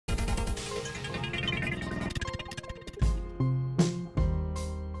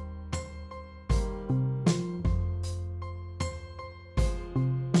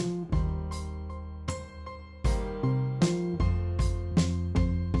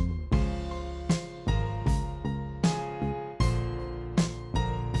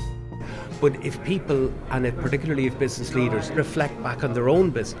But if people, and particularly if business leaders, reflect back on their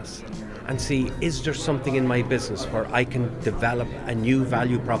own business and see, is there something in my business where I can develop a new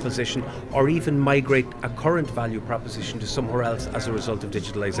value proposition or even migrate a current value proposition to somewhere else as a result of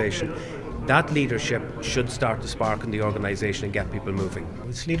digitalisation? That leadership should start to spark in the organisation and get people moving.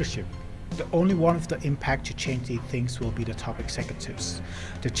 It's leadership. The only one of the impact to change these things will be the top executives.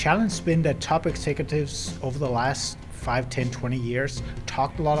 The challenge has been that top executives over the last 5, 10, 20 years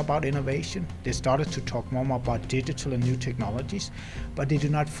talked a lot about innovation. They started to talk more about digital and new technologies, but they do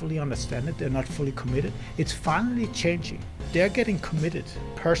not fully understand it. They're not fully committed. It's finally changing. They're getting committed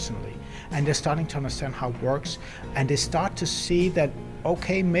personally, and they're starting to understand how it works, and they start to see that,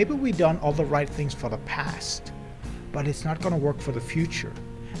 okay, maybe we've done all the right things for the past, but it's not going to work for the future.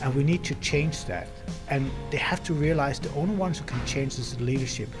 And we need to change that. And they have to realize the only ones who can change is the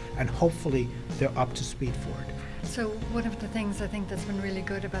leadership, and hopefully they're up to speed for it. So one of the things I think that's been really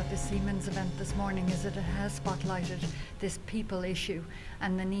good about the Siemens event this morning is that it has spotlighted this people issue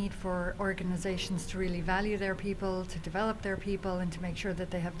and the need for organisations to really value their people, to develop their people, and to make sure that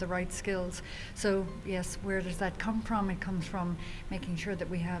they have the right skills. So yes, where does that come from? It comes from making sure that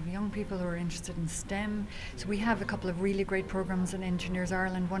we have young people who are interested in STEM. So we have a couple of really great programs in Engineers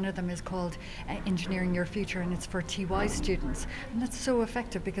Ireland. One of them is called Engineering Your Future, and it's for TY students. And that's so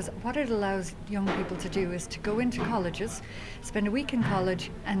effective because what it allows young people to do is to go into colleges, spend a week in college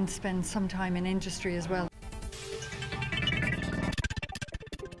and spend some time in industry as well.